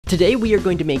Today we are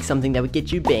going to make something that would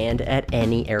get you banned at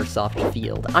any airsoft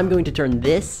field. I'm going to turn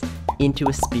this into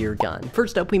a spear gun.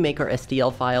 First up, we make our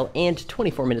STL file, and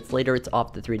 24 minutes later it's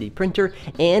off the 3D printer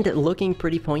and looking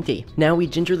pretty pointy. Now we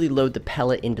gingerly load the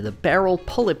pellet into the barrel,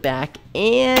 pull it back,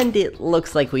 and it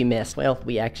looks like we missed. Well,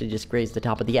 we actually just grazed the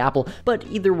top of the apple, but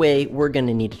either way, we're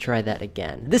gonna need to try that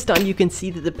again. This time you can see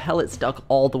that the pellet stuck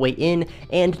all the way in,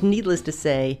 and needless to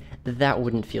say, that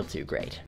wouldn't feel too great.